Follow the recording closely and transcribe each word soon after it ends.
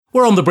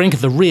We're on the brink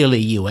of the real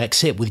EU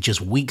exit with just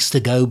weeks to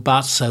go,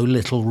 but so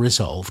little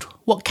resolved.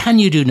 What can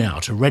you do now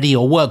to ready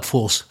your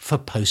workforce for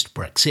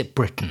post-Brexit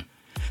Britain?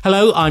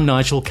 Hello, I'm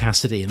Nigel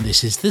Cassidy and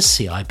this is the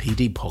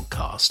CIPD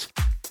podcast.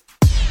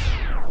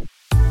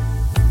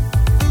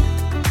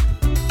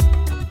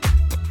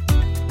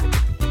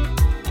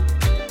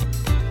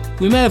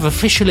 We may have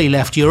officially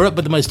left Europe,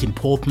 but the most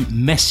important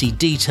messy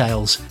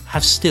details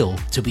have still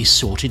to be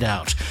sorted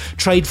out.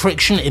 Trade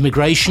friction,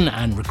 immigration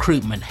and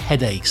recruitment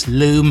headaches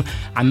loom,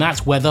 and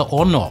that's whether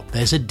or not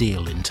there's a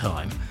deal in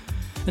time.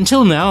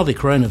 Until now, the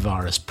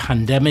coronavirus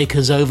pandemic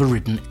has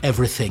overridden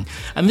everything,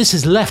 and this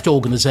has left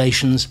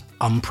organisations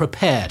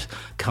unprepared.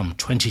 Come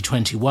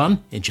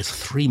 2021, in just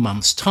 3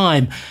 months'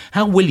 time,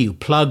 how will you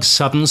plug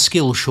sudden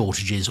skill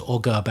shortages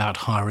or go about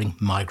hiring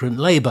migrant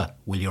labour?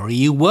 Will your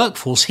EU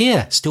workforce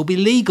here still be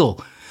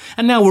legal?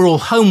 And now we're all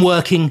home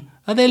working.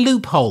 Are there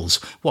loopholes?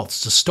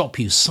 What's to stop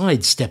you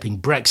sidestepping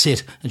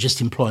Brexit and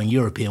just employing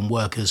European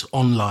workers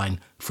online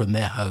from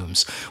their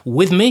homes?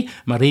 With me,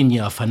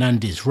 Marina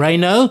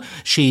Fernandez-Reino.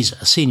 She's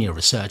a senior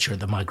researcher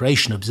at the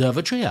Migration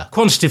Observatory, a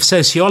quantitative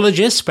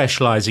sociologist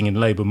specialising in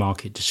labour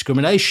market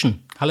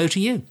discrimination. Hello to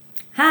you.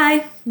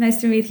 Hi, nice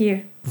to meet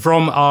you.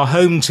 From our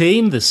home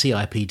team, the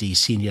CIPD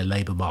Senior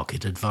Labour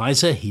Market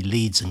Advisor. He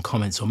leads and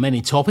comments on many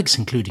topics,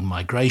 including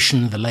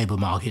migration, the labour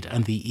market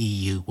and the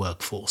EU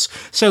workforce.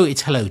 So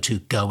it's hello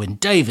to Gerwyn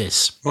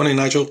Davis. Morning,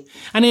 Nigel.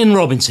 And Ian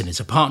Robinson is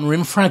a partner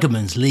in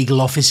Fragoman's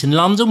legal office in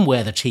London,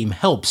 where the team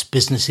helps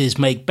businesses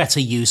make better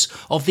use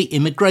of the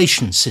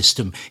immigration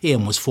system.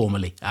 Ian was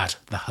formerly at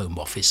the Home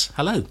Office.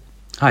 Hello.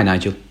 Hi,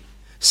 Nigel.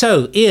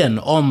 So, Ian,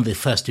 on the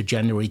 1st of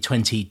January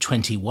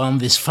 2021,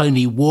 this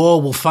phony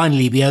war will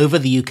finally be over.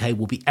 The UK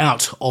will be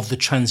out of the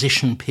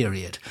transition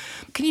period.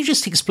 Can you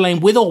just explain,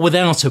 with or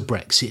without a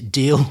Brexit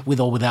deal, with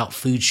or without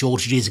food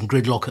shortages and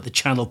gridlock at the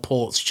Channel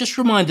ports, just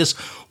remind us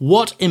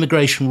what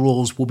immigration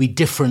rules will be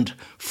different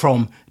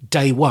from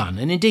day one,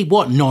 and indeed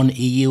what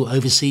non-EU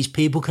overseas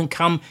people can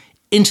come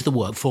into the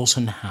workforce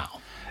and how?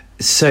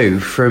 So,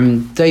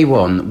 from day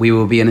one, we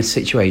will be in a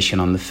situation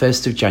on the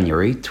 1st of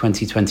January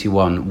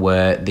 2021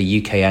 where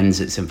the UK ends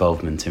its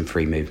involvement in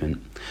free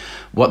movement.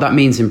 What that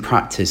means in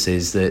practice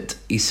is that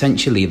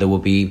essentially there will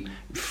be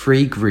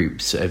 3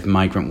 groups of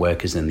migrant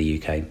workers in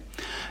the UK.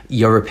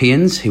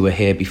 Europeans who were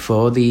here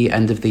before the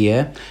end of the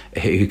year,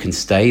 who can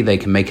stay, they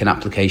can make an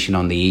application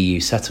on the EU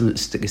settlement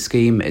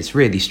scheme. It's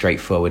really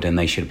straightforward and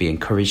they should be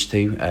encouraged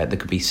to. There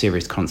could be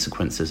serious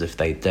consequences if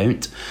they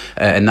don't,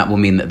 and that will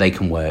mean that they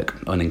can work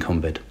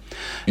unencumbered.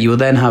 You will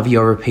then have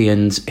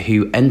Europeans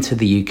who enter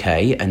the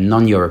UK and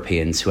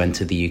non-Europeans who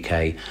enter the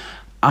UK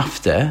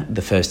after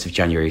the 1st of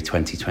January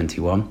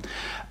 2021.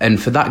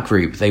 And for that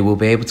group, they will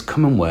be able to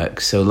come and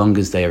work so long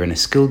as they are in a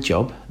skilled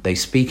job, they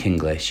speak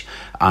English,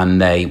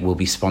 and they will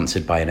be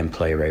sponsored by an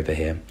employer over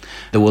here.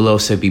 There will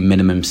also be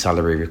minimum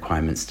salary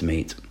requirements to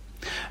meet.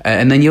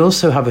 And then you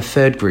also have a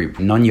third group,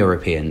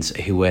 non-Europeans,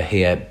 who were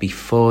here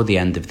before the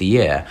end of the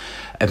year.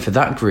 And for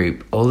that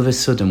group, all of a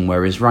sudden,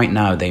 whereas right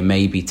now they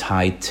may be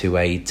tied to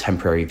a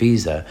temporary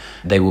visa,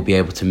 they will be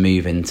able to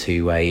move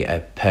into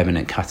a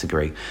permanent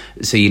category.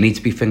 So you need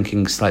to be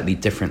thinking slightly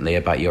differently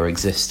about your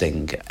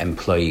existing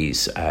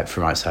employees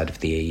from outside of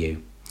the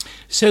EU.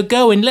 So,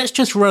 Gerwyn, let's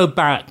just row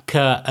back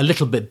a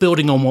little bit,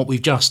 building on what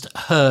we've just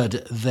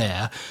heard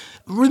there.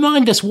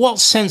 Remind us what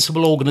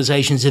sensible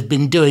organisations have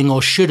been doing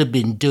or should have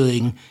been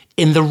doing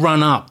in the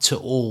run-up to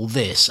all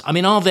this. I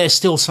mean, are there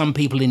still some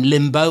people in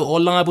limbo or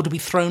liable to be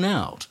thrown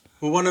out?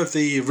 Well, one of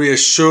the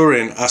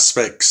reassuring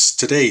aspects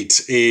to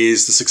date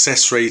is the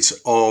success rate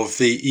of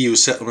the EU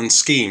settlement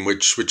scheme,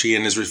 which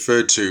Ian has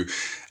referred to.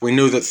 We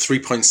know that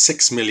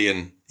 3.6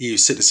 million EU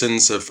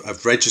citizens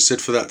have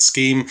registered for that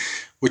scheme,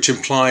 which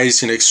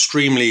implies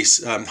extremely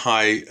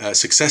high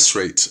success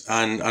rate.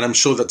 And I'm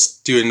sure that's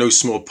due in no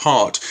small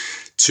part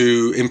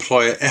to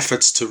employer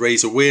efforts to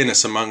raise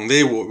awareness among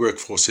their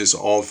workforces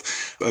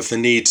of the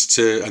need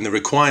to and the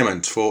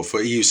requirement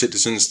for EU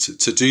citizens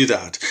to do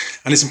that.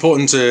 And it's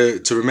important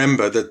to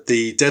remember that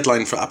the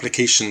deadline for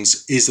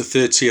applications is the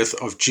 30th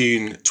of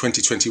June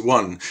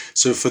 2021.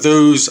 So for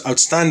those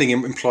outstanding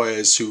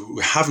employers who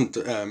haven't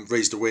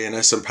raised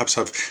awareness and perhaps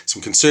have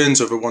some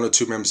concerns over 1 or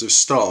 2 members of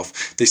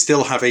staff, they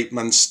still have 8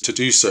 months to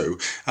do so.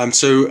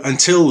 So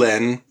until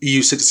then,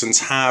 EU citizens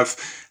have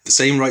the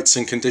same rights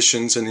and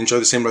conditions and enjoy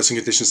the same rights and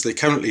conditions they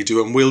currently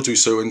do and will do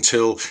so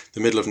until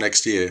the middle of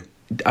next year.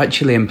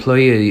 Actually,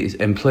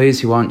 employers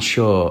who aren't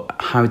sure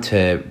how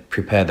to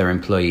prepare their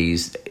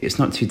employees, it's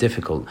not too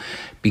difficult.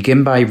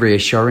 Begin by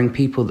reassuring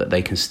people that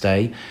they can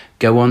stay.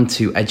 Go on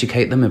to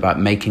educate them about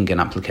making an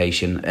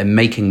application, and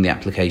making the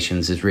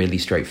applications is really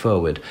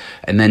straightforward,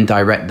 and then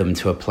direct them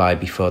to apply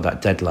before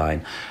that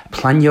deadline.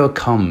 Plan your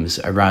comms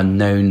around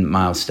known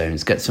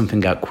milestones. Get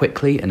something out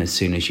quickly and as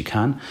soon as you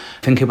can.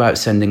 Think about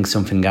sending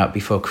something out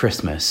before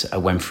Christmas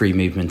when free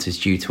movement is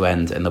due to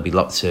end and there'll be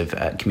lots of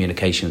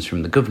communications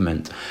from the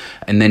government.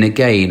 And then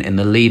again, in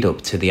the lead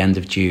up to the end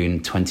of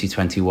June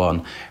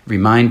 2021,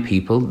 remind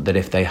people that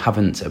if they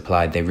haven't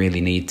applied, they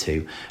really need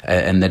to,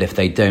 and that if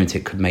they don't,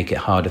 it could make it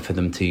harder for for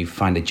them to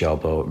find a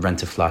job or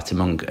rent a flat,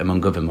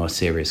 among other more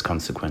serious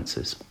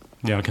consequences.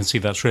 Yeah, I can see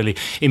that's really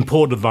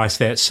important advice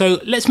there. So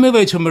let's move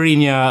over to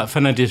Marina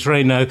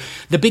Fernandez-Reino.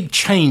 The big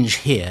change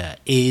here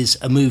is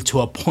a move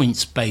to a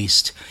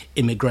points-based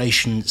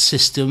immigration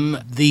system.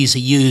 These are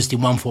used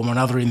in one form or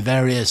another in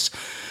various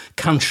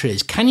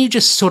countries. Can you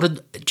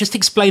just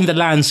explain the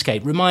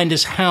landscape, remind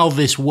us how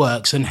this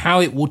works and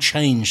how it will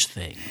change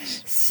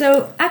things?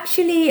 So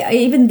actually,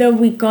 even though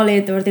we call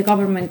it, or the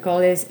government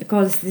calls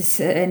this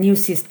new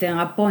system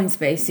a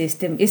points-based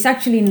system, it's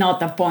actually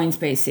not a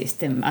points-based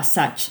system as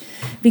such,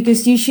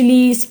 because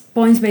usually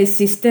points-based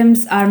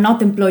systems are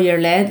not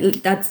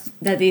employer-led.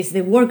 That is,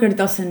 the worker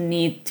doesn't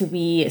need to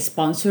be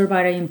sponsored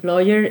by an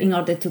employer in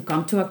order to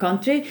come to a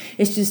country.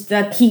 It's just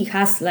that he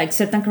has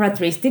certain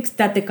characteristics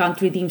that the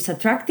country deems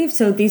attractive,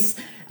 so this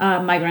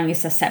migrant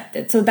is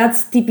accepted. So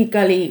that's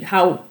typically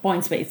how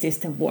points-based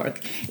systems work.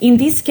 In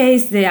this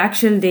case, the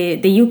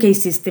UK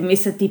system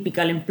is a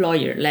typical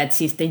employer-led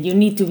system. You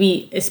need to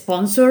be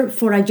sponsored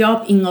for a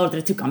job in order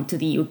to come to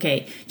the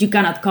UK. You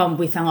cannot come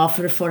with an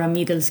offer for a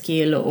middle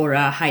skill or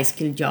a high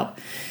skill job.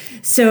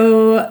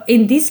 So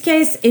in this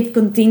case, it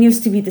continues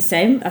to be the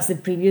same as the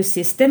previous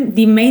system.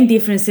 The main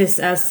differences,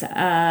 as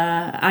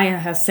Ian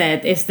has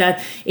said, is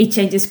that it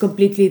changes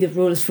completely the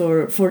rules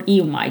for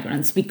EU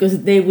migrants,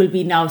 because they will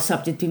be now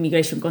subject to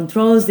immigration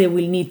controls. They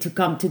will need to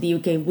come to the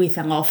UK with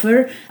an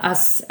offer,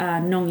 as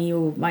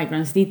non-EU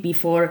migrants did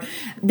before.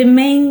 The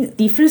main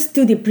difference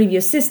to the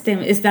previous system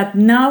is that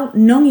now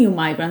non-EU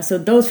migrants, so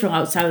those from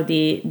outside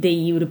the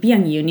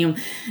European Union,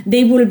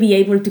 they will be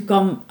able to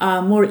come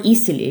more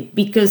easily,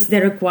 because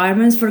the requirements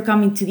for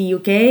coming to the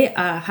UK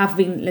have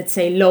been, let's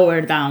say,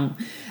 lowered down.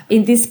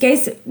 In this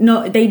case,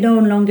 they no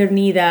longer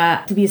need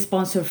to be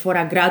sponsored for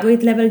a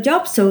graduate level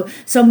job. So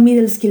some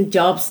middle skill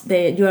jobs,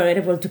 you are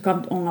able to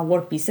come on a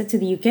work visa to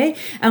the UK.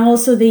 And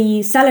also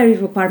the salary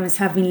requirements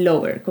have been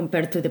lower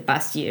compared to the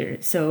past year.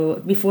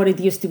 So before it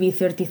used to be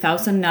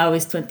 30,000, now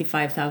it's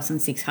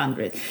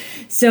 25,600.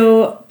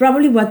 So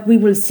probably what we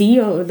will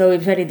see, although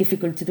it's very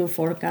difficult to do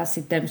forecasts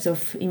in terms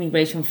of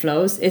immigration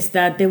flows, is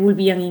that there will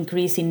be an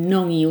increase in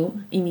non-EU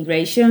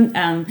immigration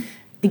and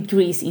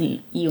decrease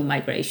in EU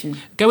migration.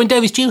 Gawain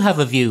Davies, do you have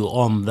a view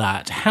on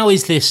that? How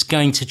is this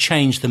going to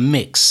change the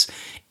mix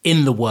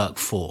in the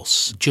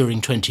workforce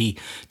during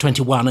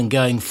 2021 and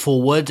going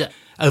forward?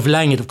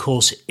 Overlaying it, of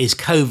course, is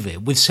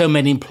COVID, with so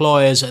many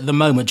employers at the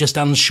moment just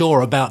unsure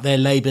about their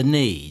labour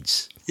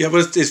needs. Yeah,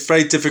 well, it's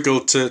very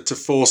difficult to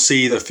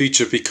foresee the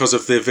future because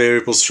of the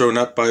variables thrown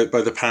up by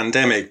the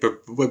pandemic.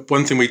 But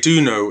one thing we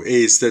do know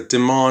is that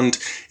demand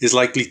is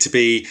likely to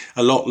be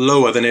a lot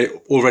lower than it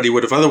already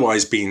would have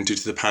otherwise been due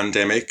to the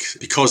pandemic,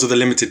 because of the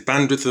limited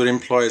bandwidth that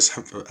employers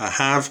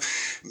have,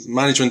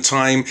 management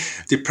time,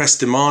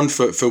 depressed demand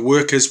for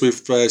workers.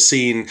 We've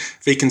seen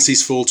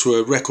vacancies fall to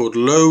a record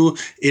low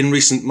in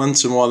recent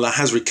months, and while that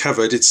has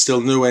recovered, it's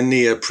still nowhere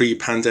near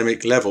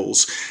pre-pandemic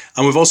levels.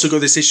 And we've also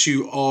got this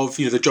issue of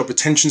the job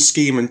retention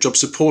scheme and job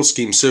support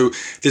scheme. So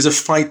there's a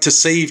fight to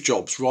save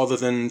jobs rather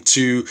than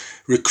to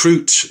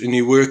recruit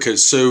new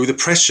workers. So the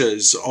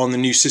pressures on the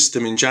new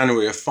system in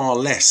January are far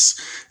less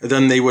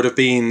than they would have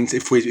been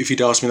if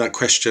you'd asked me that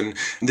question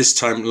this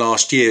time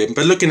last year.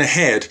 But looking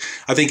ahead,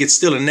 I think it's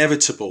still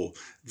inevitable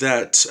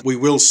that we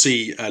will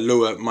see a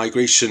lower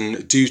migration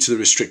due to the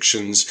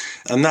restrictions.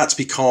 And that's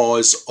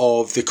because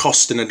of the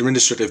cost and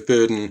administrative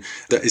burden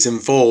that is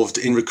involved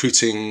in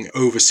recruiting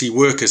overseas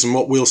workers. And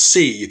what we'll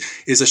see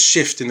is a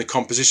shift in the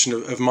composition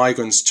of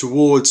migrants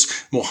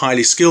towards more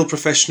highly skilled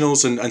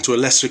professionals and to a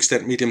lesser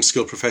extent medium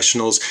skilled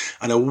professionals,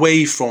 and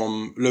away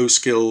from low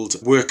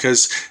skilled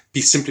workers,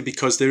 simply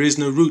because there is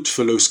no route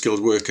for low-skilled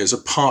workers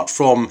apart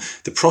from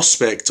the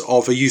prospect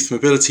of a youth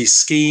mobility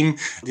scheme,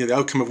 the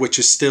outcome of which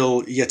is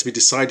still yet to be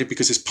decided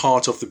because it's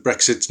part of the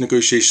Brexit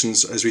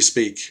negotiations as we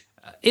speak.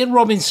 Ian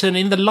Robinson,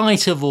 in the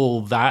light of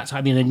all that,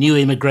 I mean, a new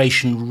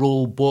immigration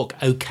rule book,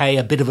 okay,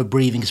 a bit of a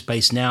breathing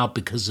space now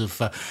because of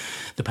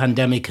the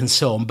pandemic and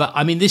so on. But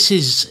I mean, this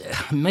is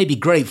maybe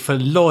great for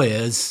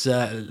lawyers,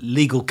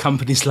 legal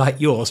companies like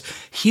yours.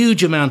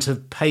 Huge amount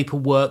of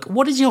paperwork.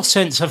 What is your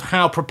sense of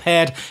how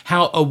prepared,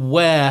 how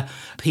aware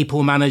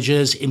people,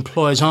 managers,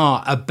 employers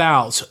are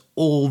about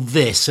all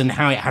this and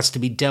how it has to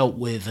be dealt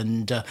with,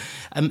 and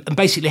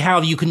basically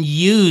how you can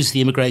use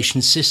the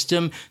immigration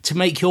system to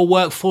make your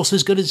workforce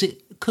as good as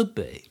it could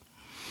be?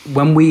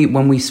 When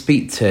we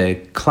speak to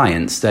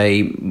clients,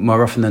 they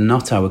more often than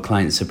not, our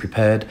clients are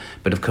prepared,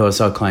 but of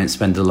course our clients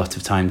spend a lot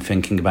of time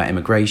thinking about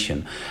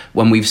immigration.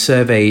 When we've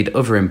surveyed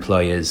other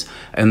employers,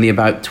 only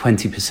about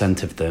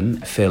 20% of them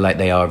feel like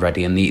they are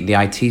ready, and the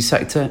IT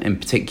sector in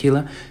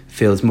particular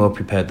feels more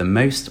prepared than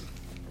most.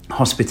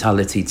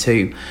 Hospitality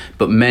too,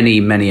 but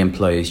many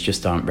employers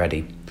just aren't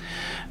ready.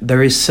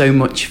 There is so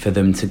much for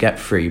them to get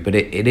through, but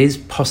it is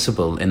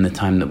possible in the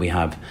time that we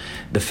have.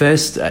 The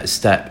first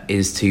step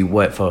is to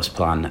workforce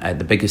plan.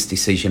 The biggest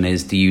decision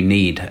is, do you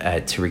need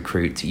to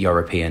recruit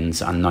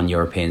Europeans and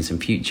non-Europeans in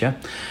future?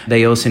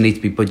 They also need to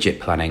be budget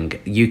planning.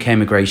 UK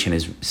immigration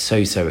is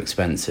so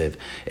expensive.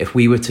 If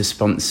we were to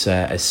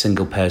sponsor a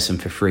single person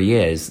for 3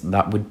 years,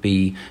 that would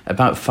be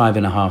about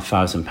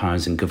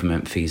 £5,500 in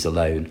government fees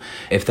alone.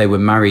 If they were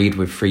married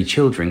with 3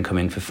 children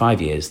coming for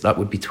 5 years, that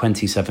would be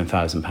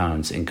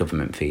 £27,000 in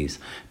government fees.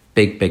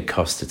 Big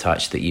cost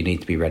attached that you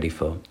need to be ready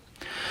for.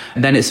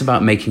 And then it's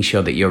about making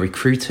sure that your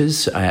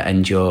recruiters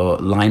and your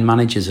line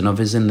managers and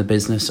others in the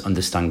business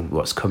understand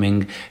what's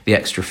coming, the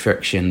extra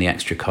friction, the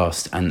extra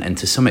cost, and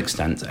to some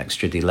extent,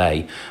 extra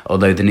delay,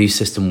 although the new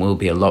system will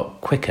be a lot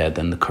quicker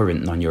than the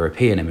current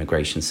non-European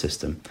immigration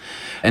system.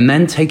 And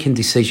then taking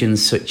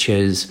decisions such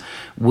as,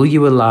 will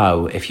you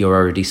allow, if you're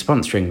already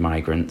sponsoring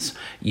migrants,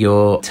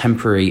 your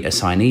temporary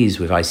assignees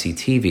with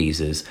ICT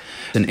visas,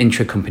 an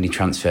intra-company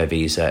transfer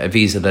visa, a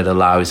visa that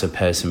allows a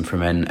person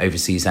from an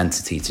overseas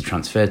entity to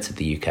transfer to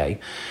the UK.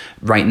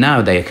 Right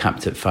now, they are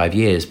capped at 5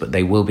 years, but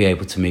they will be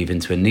able to move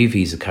into a new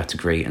visa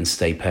category and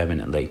stay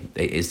permanently.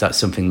 Is that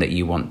something that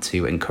you want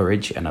to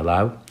encourage and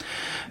allow?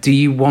 Do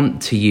you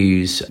want to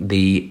use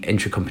the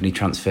intra-company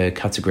transfer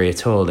category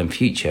at all in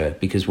future?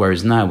 Because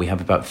whereas now we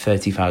have about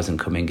 30,000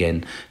 coming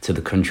in to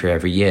the country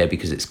every year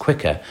because it's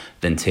quicker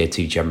than Tier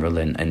 2 General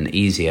and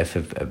easier for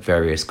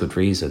various good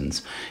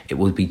reasons, it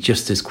will be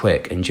just as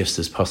quick and just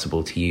as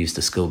possible to use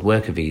the skilled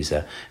worker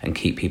visa and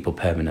keep people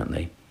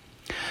permanently.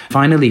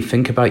 Finally,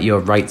 think about your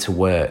right to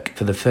work.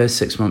 For the first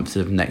 6 months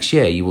of next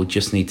year, you will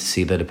just need to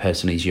see that a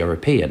person is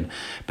European.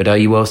 But are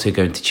you also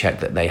going to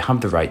check that they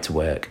have the right to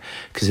work?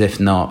 Because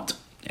if not,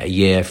 a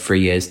year,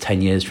 3 years,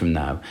 10 years from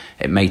now,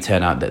 it may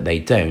turn out that they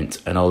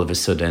don't. And all of a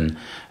sudden,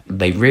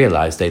 they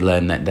realise, they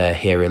learn that they're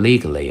here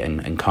illegally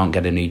and can't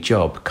get a new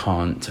job,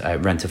 can't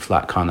rent a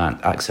flat, can't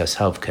access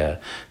healthcare.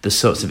 The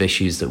sorts of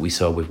issues that we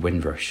saw with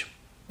Windrush.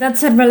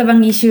 That's a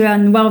relevant issue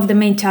and one of the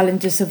main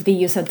challenges of the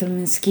EU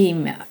settlement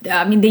scheme.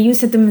 I mean, the EU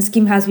settlement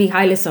scheme has been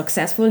highly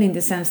successful in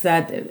the sense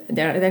that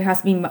there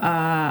has been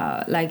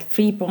like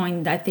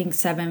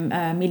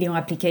 3.7 million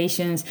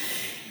applications.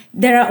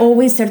 There are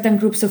always certain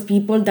groups of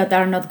people that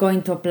are not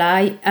going to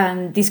apply,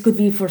 and this could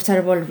be for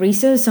several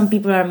reasons. Some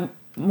people are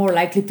more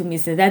likely to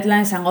miss the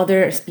deadlines, and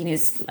others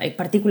experience like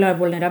particular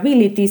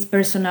vulnerabilities,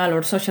 personal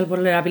or social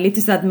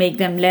vulnerabilities that make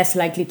them less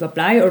likely to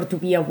apply or to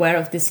be aware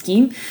of the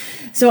scheme.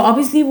 So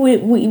obviously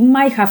we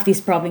might have this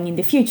problem in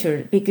the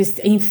future because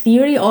in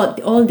theory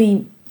all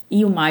the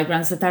EU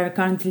migrants that are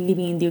currently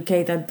living in the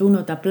UK that do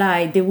not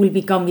apply, they will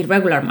become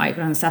irregular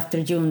migrants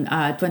after June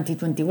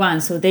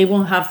 2021. So they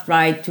won't have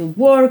right to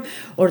work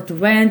or to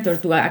rent or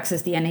to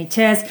access the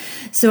NHS.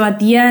 So at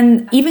the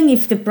end, even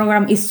if the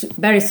program is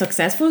very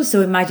successful,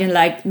 so imagine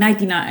like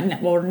 99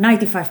 or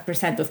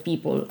 95% of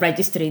people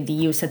register in the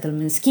EU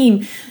settlement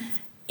scheme,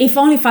 if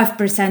only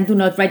 5% do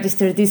not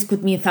register, this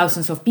could mean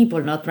thousands of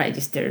people not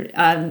register.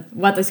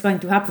 What is going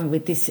to happen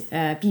with these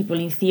people?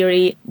 In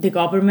theory, the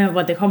government,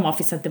 the Home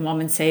Office at the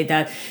moment say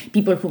that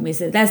people who miss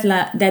the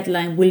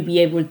deadline will be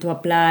able to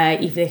apply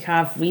if they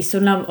have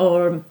reasonable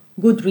or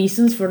good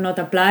reasons for not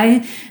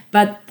applying,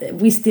 but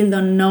we still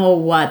don't know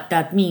what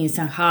that means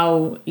and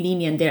how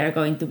lenient they are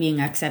going to be in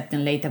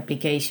accepting late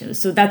applications.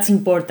 So that's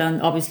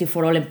important, obviously,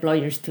 for all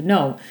employers to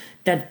know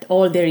that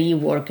all their EU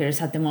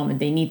workers at the moment,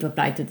 they need to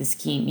apply to the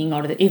scheme in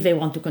order if they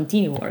want to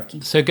continue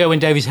working. So Gerwyn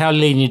Davies, how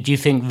lenient do you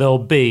think they'll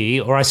be?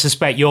 Or I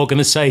suspect you're going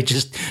to say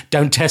just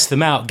don't test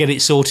them out, get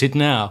it sorted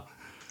now.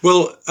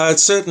 Well,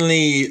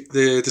 certainly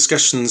the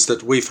discussions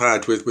that we've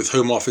had with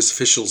Home Office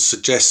officials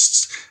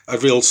suggests a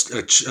real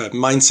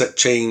mindset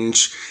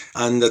change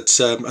and that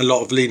a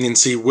lot of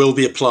leniency will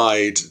be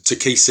applied to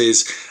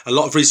cases. A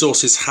lot of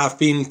resources have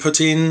been put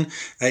in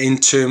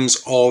terms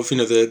of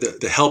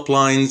the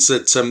helplines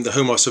that the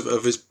Home Office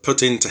have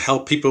put in to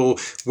help people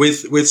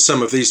with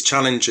some of these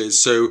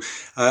challenges. So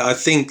I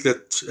think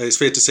that it's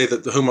fair to say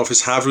that the Home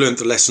Office have learned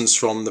the lessons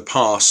from the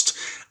past.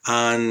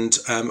 And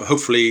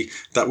hopefully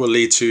that will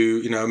lead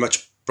to a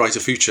much brighter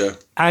future.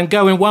 And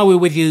Gerwyn, while we're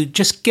with you,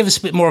 just give us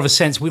a bit more of a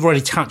sense. We've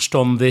already touched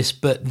on this,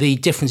 but the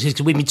differences,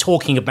 because we've been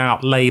talking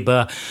about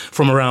labour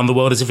from around the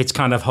world as if it's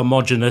kind of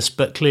homogenous,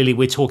 but clearly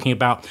we're talking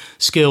about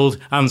skilled,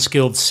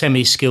 unskilled,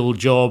 semi-skilled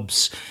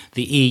jobs,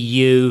 the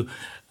EU,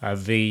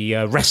 the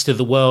rest of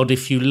the world,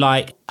 if you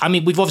like. I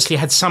mean, we've obviously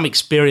had some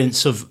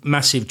experience of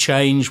massive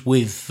change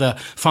with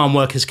farm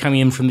workers coming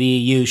in from the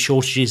EU,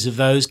 shortages of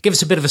those. Give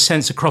us a bit of a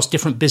sense across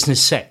different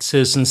business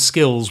sectors and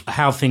skills,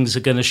 how things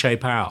are going to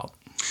shape out.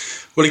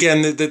 Well,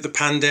 again, the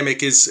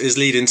pandemic is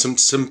leading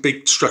some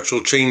big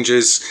structural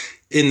changes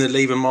in the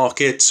labour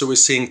market. So we're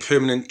seeing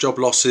permanent job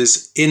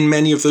losses in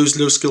many of those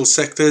low-skill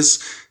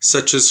sectors,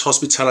 such as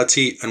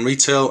hospitality and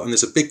retail. And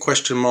there's a big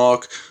question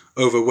mark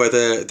over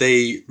whether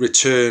they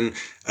return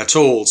at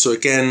all. So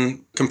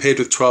again, compared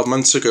with 12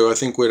 months ago, I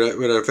think we're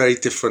at a very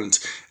different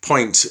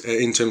point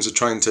in terms of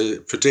trying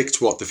to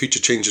predict what the future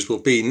changes will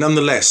be.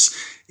 Nonetheless,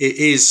 it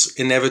is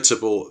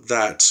inevitable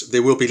that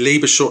there will be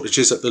labour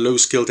shortages at the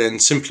low-skilled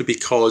end simply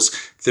because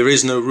there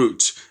is no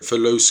route for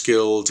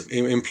low-skilled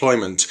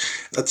employment.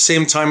 At the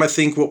same time, I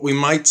think what we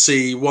might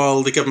see,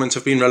 while the government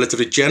have been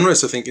relatively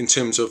generous, I think, in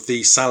terms of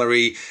the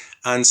salary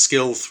and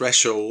skill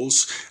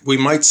thresholds, we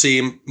might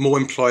see more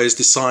employers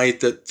decide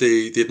that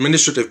the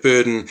administrative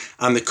burden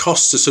and the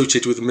costs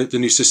associated with the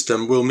new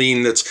system will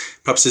mean that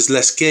perhaps there's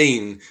less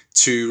gain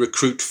to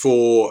recruit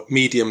for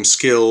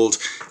medium-skilled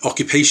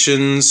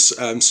occupations,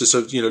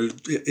 so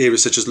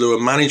areas such as lower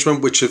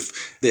management, which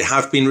they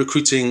have been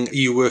recruiting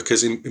EU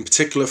workers in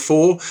particular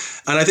for.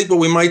 And I think what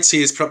we might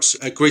see is perhaps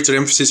a greater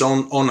emphasis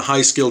on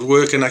high-skilled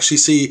work and actually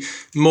see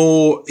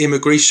more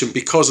immigration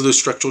because of those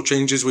structural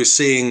changes. We're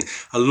seeing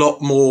a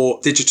lot more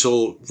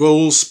digital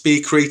roles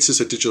be created,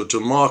 so digital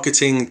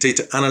marketing,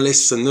 data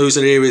analysts, and those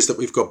are areas that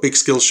we've got big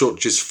skill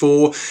shortages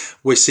for.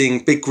 We're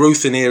seeing big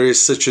growth in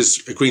areas such as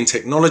green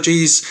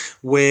technologies,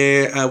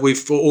 where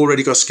we've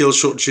already got skill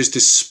shortages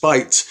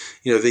despite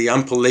the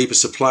ample labour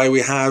supply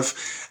we have.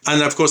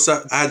 And of course,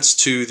 that adds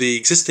to the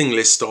existing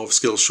list of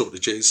skill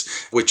shortages,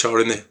 which are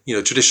in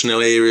the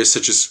traditional areas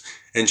such as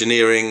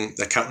engineering,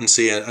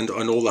 accountancy, and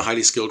all the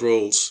highly skilled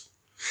roles.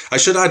 I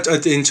should add,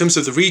 in terms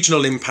of the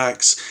regional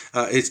impacts,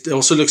 it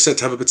also looks set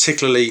to have a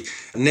particularly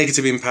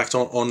negative impact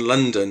on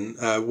London,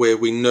 where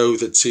we know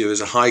that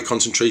there's a high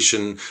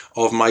concentration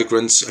of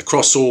migrants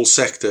across all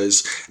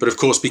sectors. But of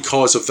course,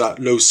 because of that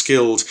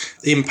low-skilled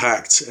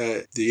impact,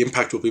 the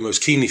impact will be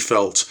most keenly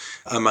felt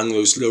among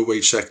those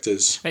low-wage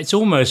sectors. It's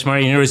almost,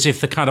 Marina, as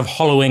if the kind of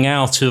hollowing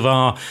out of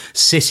our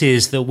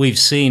cities that we've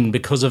seen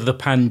because of the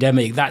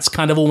pandemic, that's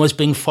kind of almost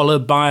being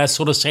followed by a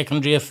sort of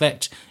secondary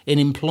effect in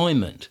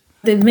employment.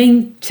 The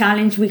main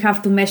challenge we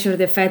have to measure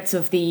the effects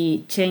of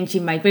the change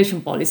in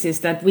migration policies,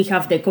 that we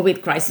have the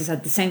COVID crisis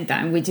at the same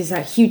time, which is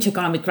a huge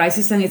economic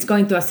crisis, and it's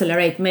going to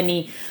accelerate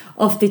many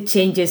of the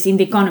changes in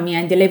the economy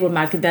and the labour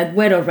market that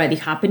were already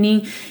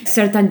happening.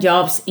 Certain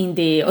jobs in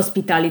the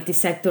hospitality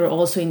sector,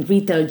 also in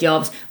retail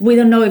jobs, we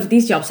don't know if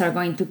these jobs are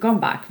going to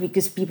come back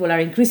because people are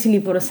increasingly,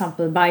 for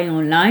example, buying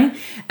online,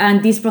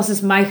 and this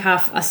process might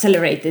have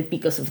accelerated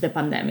because of the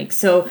pandemic.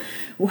 So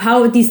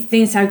how these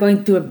things are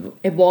going to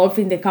evolve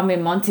in the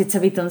coming months, it's a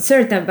bit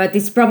uncertain, but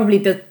it's probably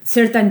that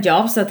certain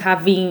jobs that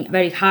have been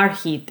very hard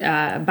hit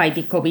by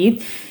the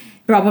COVID,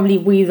 probably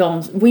we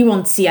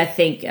won't see, I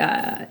think,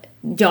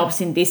 jobs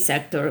in this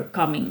sector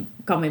coming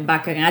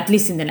back again, at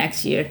least in the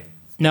next year.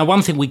 Now,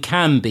 one thing we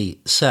can be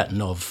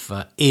certain of,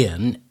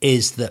 Ian,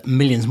 is that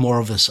millions more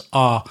of us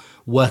are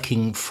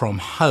working from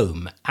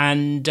home.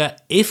 And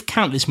if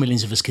countless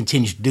millions of us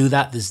continue to do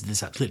that,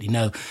 there's absolutely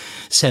no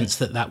sense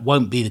that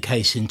won't be the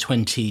case in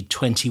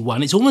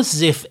 2021. It's almost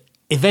as if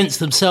events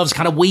themselves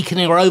kind of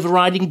weakening or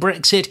overriding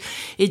Brexit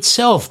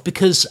itself,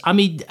 because, I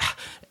mean,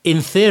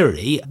 in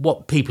theory,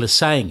 what people are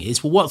saying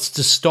is, well, what's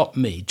to stop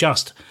me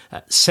just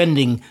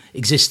sending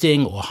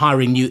existing or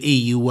hiring new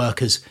EU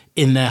workers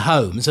in their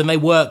homes and they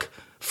work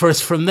for us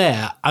from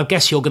there? I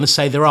guess you're going to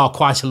say there are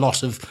quite a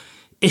lot of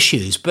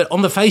issues, but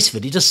on the face of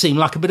it, it does seem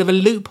like a bit of a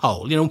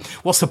loophole.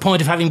 What's the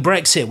point of having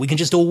Brexit? We can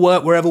just all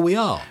work wherever we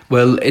are.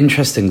 Well,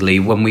 interestingly,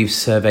 when we've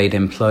surveyed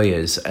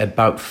employers,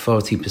 about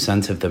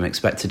 40% of them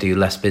expect to do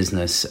less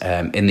business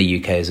in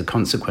the UK as a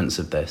consequence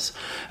of this.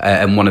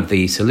 And one of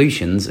the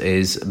solutions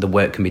is the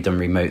work can be done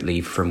remotely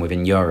from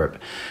within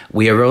Europe.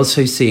 We are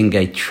also seeing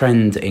a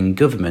trend in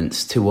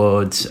governments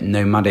towards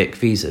nomadic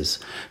visas.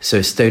 So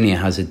Estonia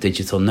has a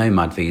digital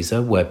nomad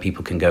visa where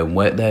people can go and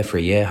work there for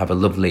a year, have a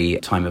lovely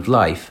time of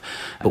life,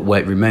 but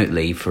work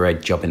remotely for a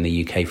job in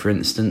the UK, for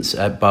instance.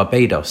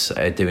 Barbados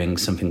are doing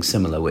something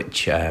similar,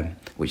 which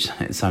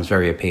sounds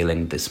very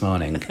appealing this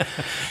morning.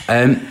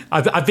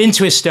 I've been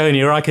to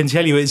Estonia. I can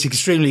tell you it's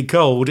extremely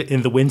cold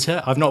in the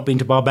winter. I've not been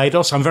to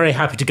Barbados. I'm very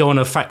happy to go on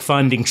a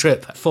fact-finding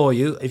trip for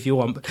you if you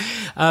want.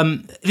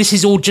 But this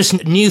is all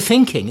just new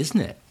thinking, isn't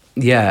it?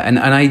 Yeah, and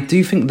I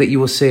do think that you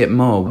will see it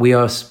more. We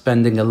are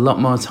spending a lot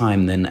more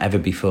time than ever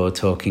before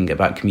talking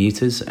about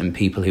commuters and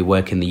people who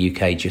work in the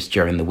UK just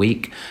during the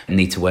week and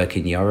need to work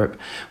in Europe.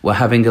 We're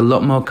having a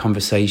lot more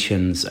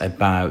conversations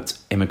about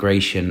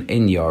immigration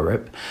in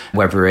Europe,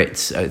 whether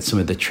it's some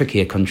of the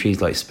trickier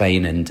countries like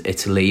Spain and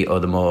Italy or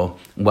the more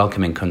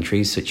welcoming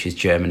countries such as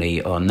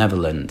Germany or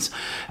Netherlands.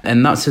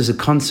 And that's as a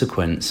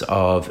consequence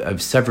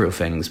of several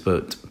things,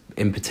 but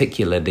in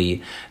particular,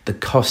 the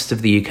cost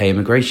of the UK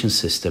immigration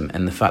system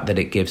and the fact that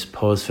it gives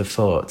pause for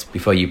thought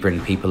before you bring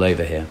people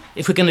over here.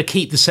 If we're going to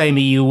keep the same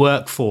EU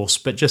workforce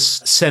but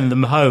just send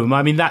them home,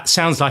 I mean, that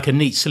sounds like a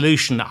neat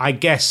solution. I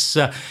guess,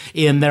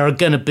 Ian, there are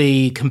going to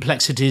be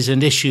complexities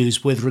and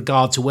issues with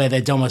regard to where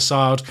they're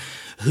domiciled,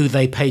 who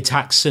they pay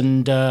tax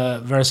and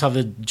various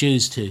other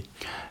dues to.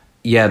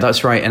 Yeah,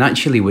 that's right. And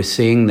actually, we're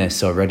seeing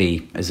this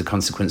already as a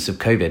consequence of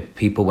COVID.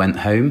 People went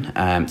home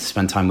to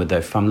spend time with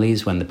their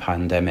families when the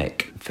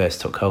pandemic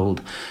first took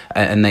hold,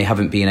 and they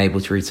haven't been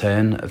able to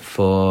return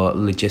for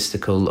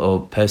logistical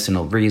or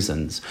personal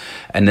reasons.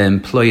 And the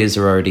employers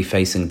are already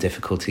facing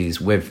difficulties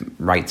with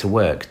right to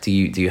work. Do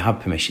you have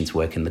permission to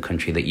work in the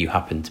country that you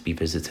happen to be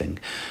visiting?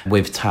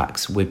 With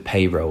tax, with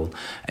payroll,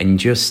 and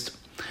just...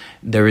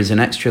 There is an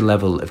extra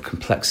level of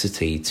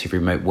complexity to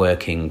remote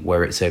working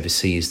where it's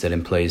overseas that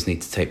employers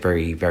need to take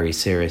very, very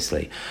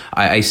seriously.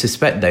 I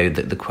suspect, though,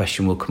 that the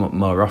question will come up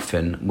more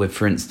often with,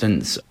 for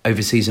instance,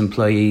 overseas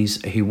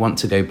employees who want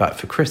to go back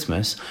for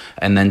Christmas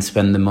and then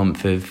spend the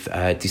month of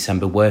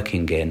December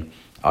working in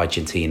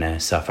Argentina,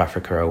 South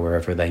Africa, or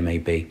wherever they may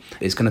be.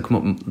 It's going to come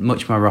up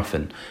much more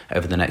often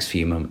over the next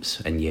few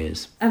months and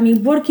years. I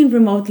mean, working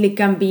remotely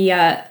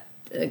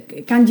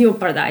can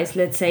jeopardize,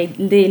 let's say,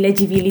 the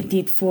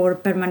eligibility for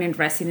permanent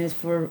residence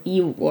for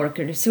EU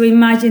workers. So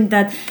imagine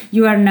that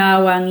you are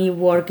now an EU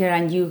worker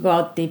and you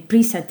got the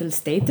pre-settled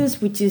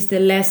status, which is the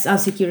less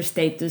secure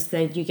status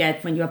that you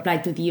get when you apply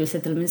to the EU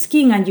settlement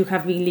scheme and you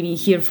have been living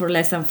here for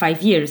less than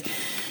 5 years.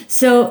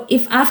 So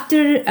if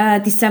after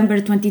December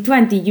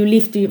 2020 you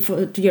leave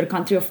to your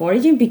country of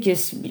origin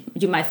because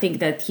you might think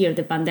that here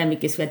the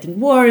pandemic is getting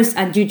worse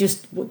and you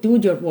just do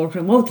your work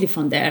remotely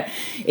from there,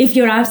 if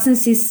your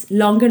absence is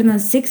longer than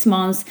 6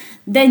 months,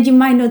 then you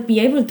might not be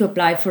able to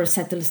apply for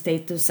settled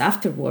status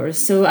afterwards.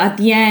 So at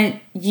the end,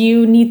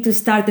 you need to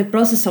start the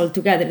process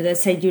altogether.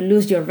 Let's say you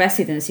lose your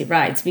residency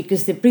rights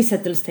because the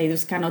pre-settled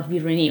status cannot be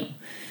renewed.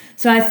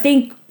 So I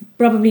think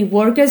probably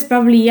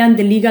Ian,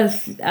 the legal,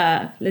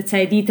 let's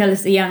say,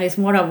 details, Ian is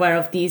more aware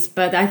of this.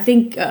 But I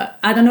think,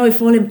 I don't know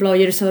if all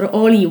employers or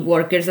all EU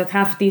workers that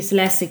have this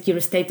less secure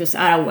status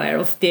are aware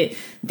of the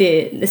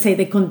let's say,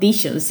 the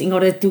conditions in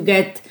order to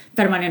get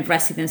permanent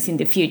residence in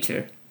the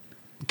future.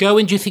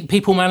 Goin, do you think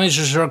people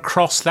managers are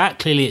across that?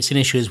 Clearly it's an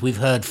issue, as we've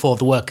heard, for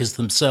the workers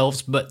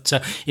themselves, but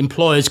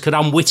employers could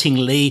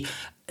unwittingly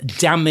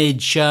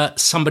damage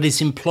somebody's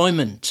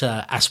employment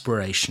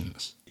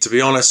aspirations. To be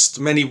honest,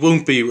 many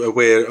won't be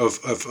aware of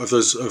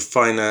those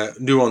finer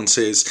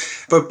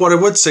nuances. But what I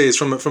would say is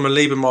from a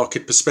labour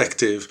market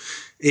perspective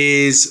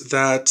is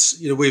that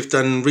we've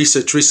done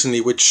research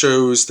recently which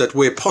shows that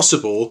where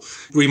possible,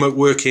 remote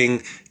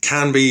working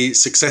can be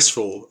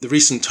successful. The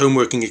recent home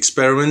working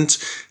experiment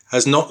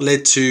has not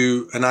led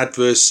to an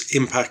adverse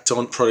impact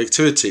on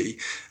productivity.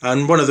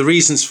 And one of the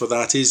reasons for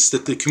that is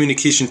that the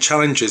communication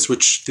challenges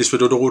which this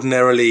would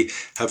ordinarily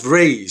have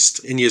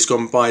raised in years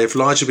gone by have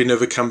largely been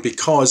overcome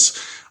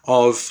because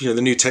of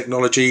the new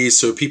technologies.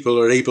 So people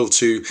are able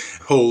to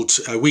hold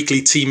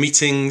weekly team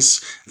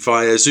meetings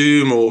via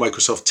Zoom or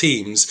Microsoft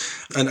Teams.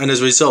 And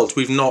as a result,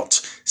 we've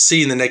not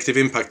seen the negative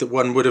impact that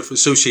one would have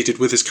associated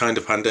with this kind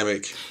of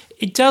pandemic.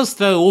 It does,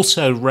 though,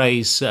 also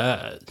raise,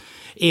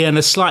 Ian,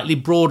 a slightly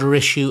broader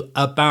issue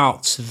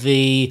about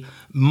the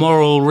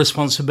moral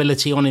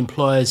responsibility on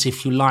employers,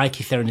 if you like,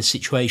 if they're in a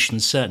situation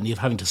certainly of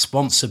having to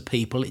sponsor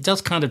people. It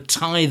does kind of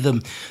tie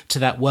them to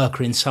that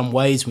worker in some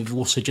ways. We've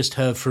also just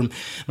heard from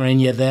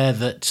Marina there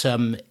that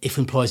if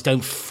employers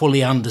don't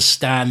fully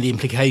understand the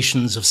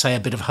implications of, say, a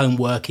bit of home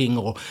working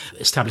or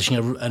establishing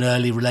an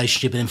early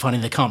relationship and then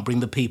finding they can't bring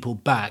the people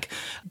back,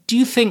 do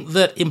you think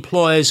that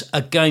employers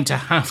are going to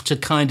have to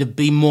kind of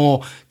be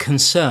more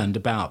concerned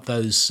about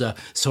those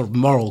sort of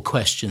moral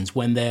questions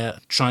when they're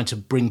trying to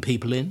bring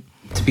people in?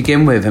 To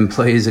begin with,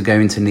 employers are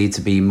going to need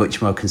to be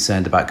much more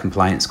concerned about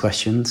compliance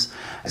questions.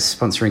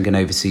 Sponsoring an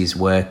overseas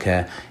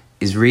worker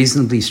is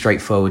reasonably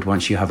straightforward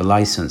once you have a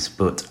licence,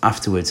 but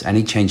afterwards,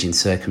 any change in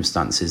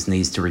circumstances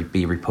needs to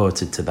be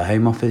reported to the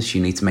Home Office.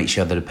 You need to make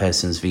sure that a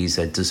person's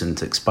visa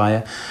doesn't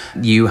expire.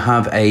 You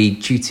have a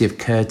duty of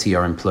care to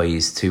your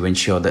employees to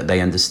ensure that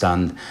they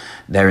understand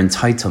their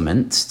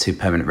entitlement to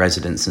permanent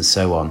residence and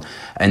so on,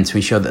 and to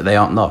ensure that they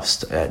aren't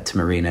lost, to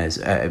Marina's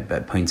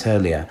point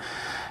earlier.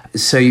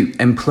 So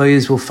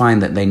employers will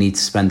find that they need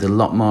to spend a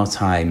lot more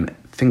time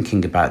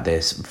thinking about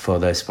this for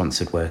their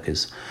sponsored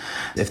workers.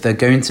 If they're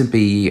going to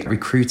be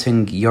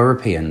recruiting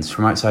Europeans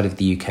from outside of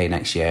the UK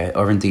next year,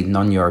 or indeed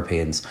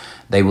non-Europeans,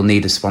 they will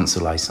need a sponsor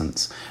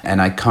licence. And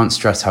I can't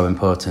stress how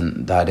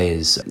important that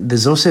is.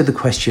 There's also the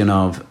question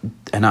of,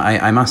 and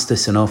I'm asked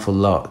this an awful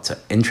lot,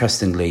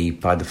 interestingly,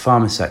 by the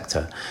pharma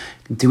sector,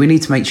 do we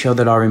need to make sure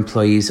that our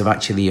employees have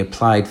actually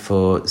applied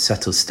for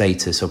settled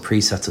status or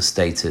pre-settled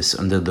status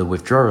under the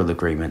withdrawal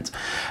agreement?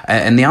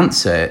 And the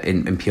answer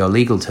in pure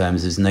legal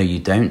terms is no, you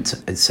don't.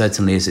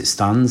 Certainly as it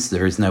stands,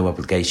 there is no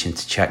obligation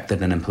to check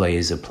that an employee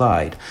has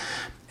applied.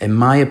 In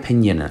my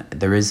opinion,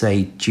 there is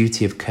a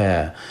duty of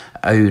care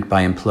owed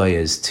by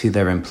employers to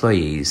their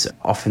employees,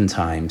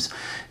 oftentimes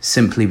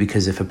simply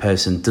because if a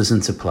person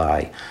doesn't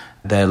apply,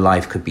 their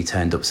life could be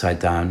turned upside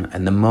down.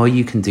 And the more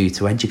you can do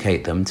to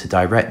educate them, to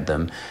direct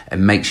them,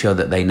 and make sure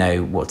that they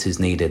know what is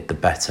needed, the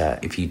better.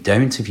 If you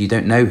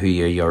don't know who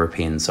your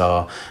Europeans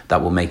are,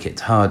 that will make it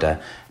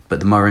harder. But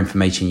the more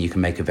information you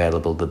can make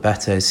available, the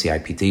better.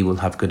 CIPD will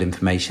have good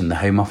information. The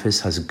Home Office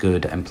has a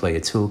good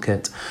employer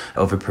toolkit.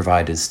 Other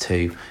providers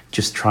too.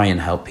 Just try and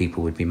help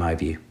people would be my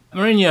view.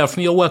 Mourinho,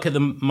 from your work at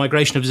the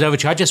Migration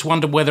Observatory, I just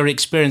wonder whether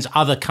experience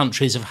other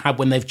countries have had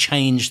when they've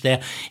changed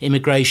their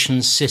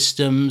immigration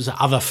systems,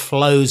 other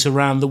flows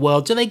around the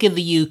world. Do they give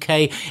the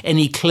UK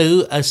any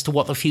clue as to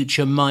what the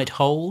future might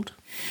hold?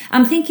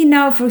 I'm thinking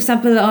now, for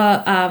example,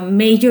 a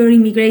major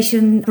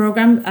immigration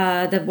program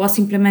that was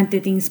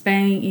implemented in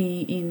Spain,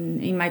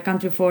 in my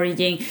country of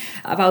origin,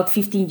 about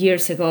 15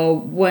 years ago,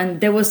 when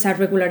there was a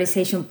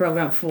regularization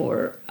program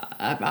for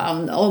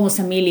around almost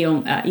 1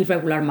 million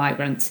irregular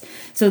migrants.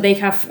 So they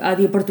have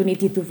the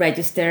opportunity to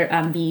register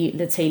and be,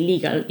 let's say,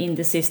 legal in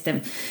the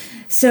system.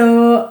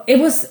 So it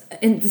was,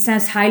 in the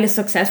sense, highly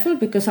successful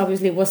because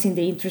obviously it was in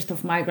the interest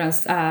of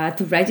migrants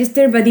to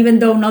register. But even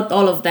though not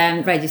all of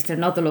them registered,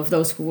 not all of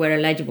those who were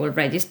eligible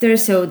registered,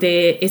 so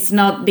it's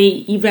not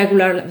the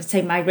irregular, let's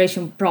say,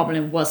 migration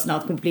problem was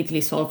not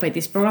completely solved by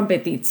this program,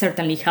 but it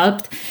certainly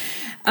helped.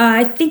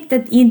 I think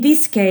that in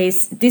this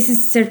case, this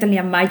is certainly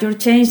a major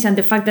change, and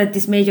the fact that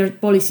this major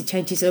policy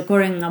change is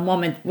occurring in a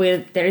moment where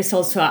there is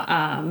also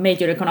a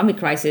major economic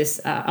crisis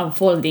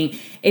unfolding,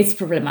 it's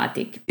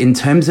problematic. In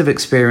terms of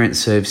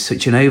experience of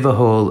such an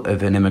overhaul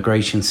of an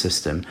immigration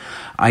system,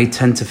 I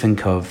tend to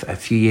think of a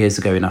few years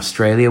ago in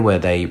Australia where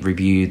they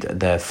reviewed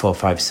their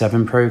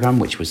 457 program,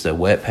 which was their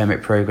work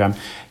permit program.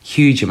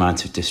 Huge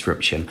amount of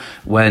disruption.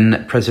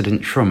 When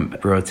President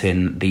Trump brought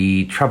in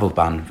the travel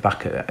ban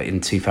back in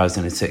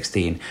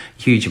 2016,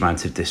 huge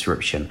amount of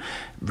disruption.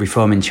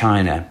 Reform in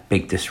China,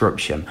 big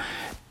disruption.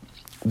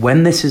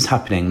 When this is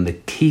happening, the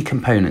key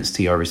components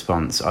to your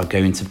response are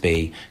going to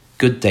be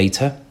good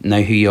data,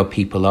 know who your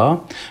people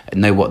are,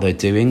 know what they're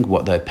doing,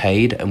 what they're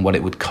paid, and what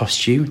it would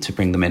cost you to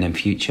bring them in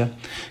future.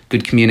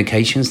 Good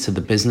communications to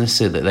the business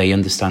so that they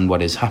understand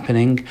what is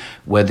happening,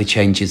 where the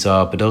changes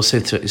are, but also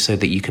so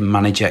that you can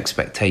manage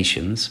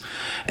expectations.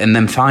 And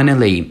then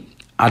finally,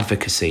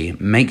 advocacy.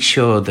 Make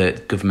sure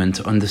that government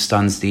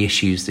understands the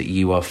issues that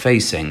you are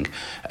facing,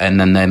 and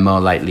then they're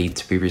more likely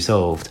to be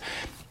resolved.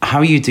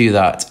 How you do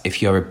that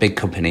if you're a big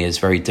company is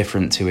very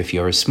different to if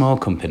you're a small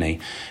company.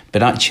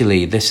 But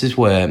actually, this is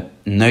where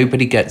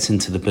nobody gets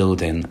into the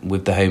building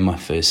with the Home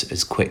Office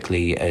as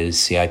quickly as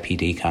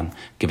CIPD can,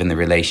 given the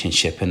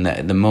relationship. And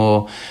the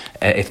more,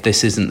 if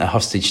this isn't a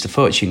hostage to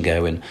fortune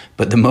going,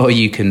 but the more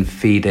you can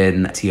feed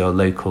in to your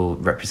local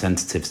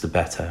representatives, the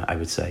better, I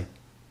would say.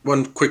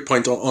 One quick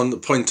point on the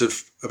point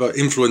of about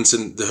influence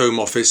in the Home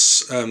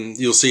Office.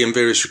 You'll see in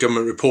various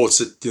government reports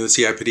that the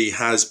CIPD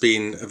has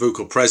been a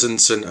vocal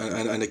presence and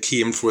a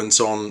key influence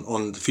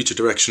on the future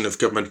direction of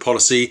government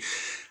policy.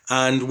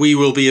 And we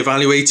will be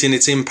evaluating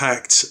its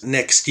impact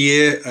next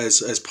year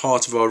as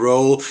part of our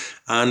role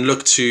and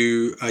look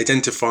to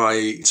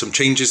identify some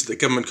changes that the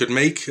government could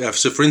make.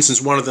 So, for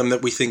instance, one of them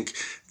that we think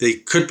they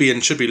could be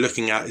and should be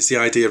looking at is the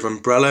idea of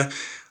umbrella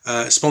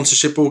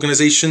sponsorship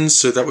organisations.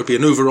 So that would be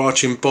an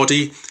overarching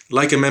body,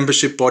 like a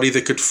membership body,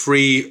 that could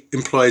free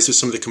employers of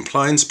some of the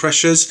compliance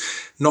pressures,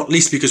 not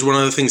least because one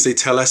of the things they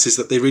tell us is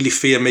that they really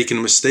fear making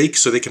a mistake,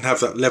 so they can have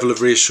that level of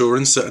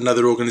reassurance that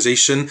another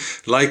organisation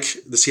like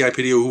the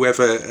CIPD or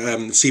whoever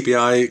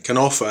CBI can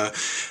offer.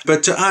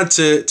 But to add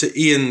to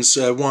Ian's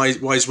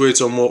wise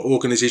words on what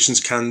organisations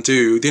can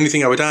do, the only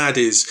thing I would add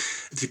is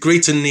the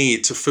greater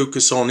need to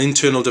focus on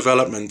internal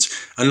development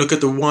and look at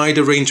the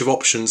wider range of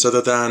options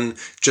other than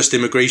just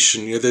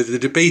immigration. You know, the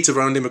debate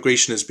around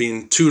immigration has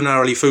been too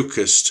narrowly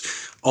focused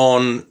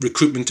on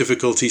recruitment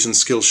difficulties and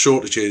skill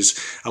shortages,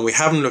 and we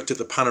haven't looked at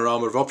the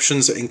panorama of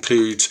options that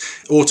include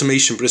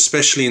automation, but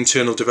especially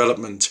internal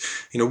development.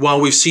 You know,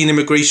 while we've seen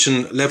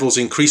immigration levels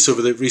increase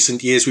over the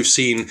recent years, we've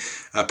seen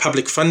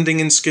public funding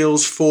in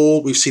skills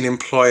fall, we've seen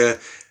employer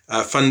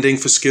funding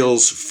for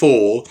skills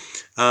fall.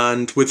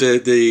 And with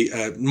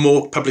the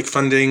more public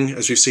funding,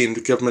 as we've seen, the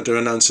government have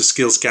announced a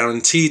skills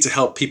guarantee to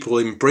help people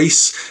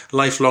embrace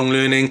lifelong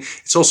learning.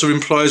 It's also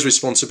employers'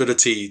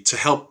 responsibility to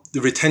help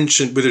the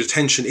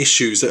retention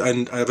issues that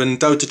have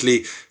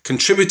undoubtedly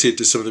contributed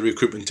to some of the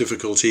recruitment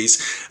difficulties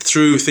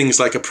through things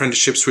like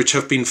apprenticeships, which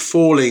have been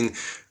falling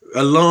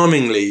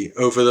alarmingly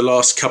over the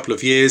last couple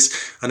of years.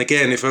 And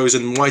again, if I was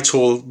in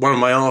Whitehall, one of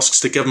my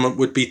asks to government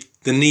would be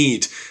the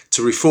need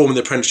to reform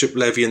the apprenticeship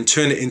levy and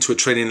turn it into a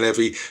training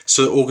levy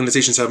so that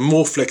organisations have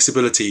more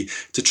flexibility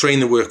to train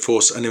the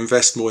workforce and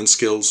invest more in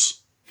skills.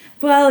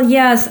 Well,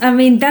 yes, I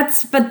mean,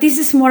 but this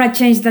is more a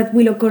change that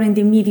will occur in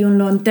the medium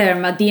long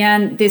term. At the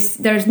end,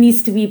 there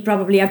needs to be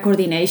probably a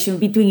coordination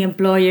between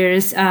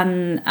employers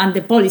and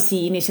the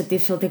policy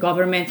initiatives of the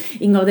government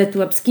in order to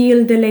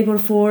upskill the labor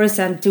force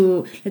and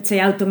to, let's say,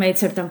 automate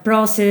certain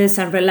processes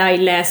and rely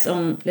less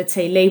on, let's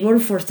say, labor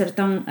for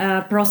certain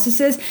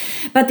processes.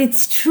 But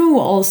it's true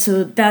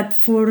also that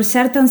for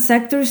certain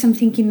sectors, I'm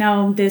thinking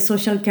now of the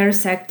social care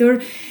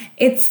sector,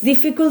 it's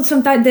difficult.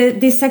 Sometimes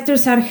these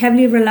sectors are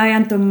heavily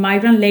reliant on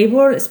migrant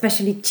labor,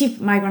 especially cheap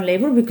migrant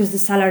labor, because the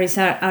salaries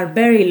are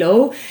very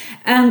low.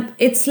 And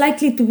it's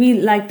likely to be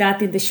like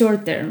that in the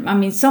short term. I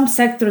mean, some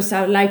sectors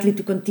are likely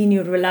to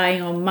continue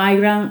relying on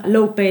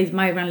low-paid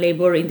migrant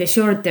labor in the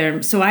short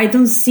term. So I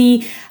don't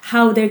see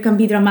how there can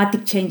be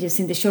dramatic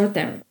changes in the short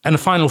term. And a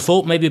final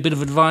thought, maybe a bit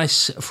of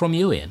advice from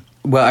you, Ian.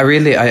 Well,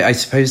 I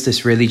suppose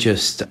this really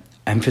just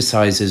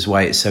emphasises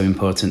why it's so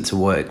important to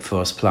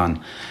workforce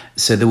plan.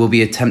 So there will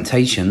be a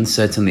temptation,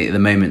 certainly at the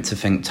moment, to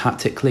think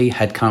tactically,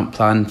 headcount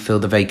plan, fill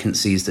the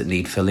vacancies that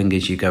need filling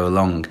as you go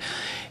along.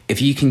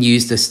 If you can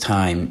use this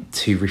time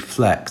to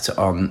reflect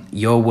on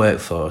your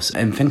workforce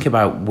and think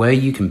about where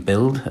you can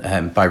build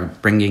by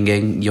bringing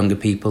in younger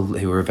people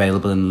who are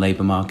available in the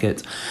labour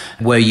market,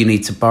 where you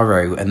need to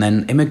borrow, and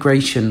then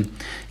immigration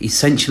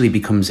essentially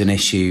becomes an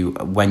issue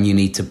when you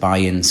need to buy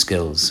in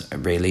skills,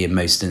 really, in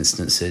most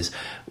instances.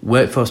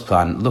 Workforce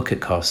plan, look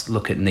at cost,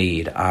 look at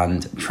need,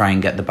 and try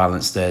and get the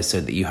balance there so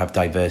that you have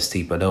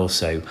diversity, but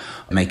also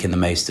making the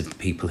most of the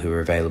people who are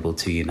available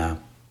to you now.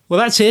 Well,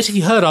 that's it. If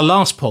you heard our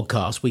last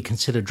podcast, we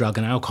considered drug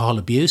and alcohol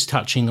abuse,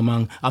 touching,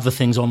 among other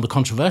things, on the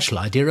controversial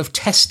idea of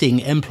testing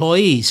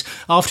employees.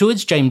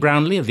 Afterwards, Jane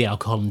Brownlee of the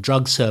Alcohol and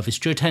Drug Service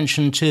drew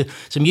attention to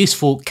some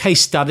useful case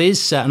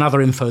studies and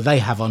other info they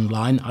have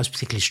online. I was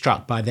particularly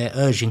struck by their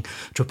urging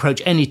to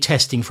approach any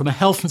testing from a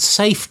health and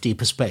safety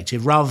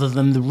perspective rather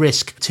than the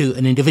risk to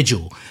an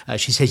individual.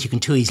 She says you can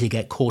too easily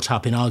get caught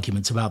up in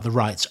arguments about the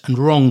rights and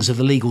wrongs of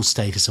the legal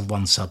status of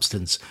one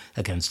substance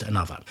against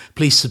another.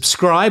 Please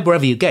subscribe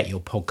wherever you get your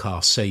podcast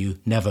so you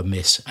never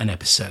miss an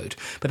episode.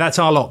 But that's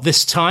our lot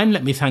this time.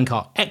 Let me thank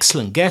our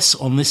excellent guests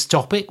on this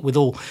topic with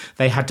all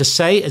they had to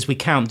say as we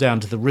count down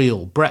to the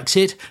real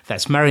Brexit.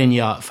 That's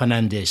Marinya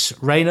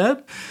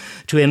Fernandez-Reino,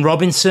 to Ian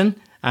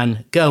Robinson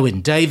and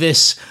Gerwin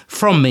Davis.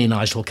 From me,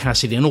 Nigel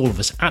Cassidy, and all of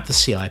us at the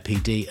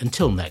CIPD.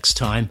 Until next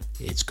time,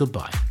 it's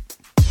goodbye.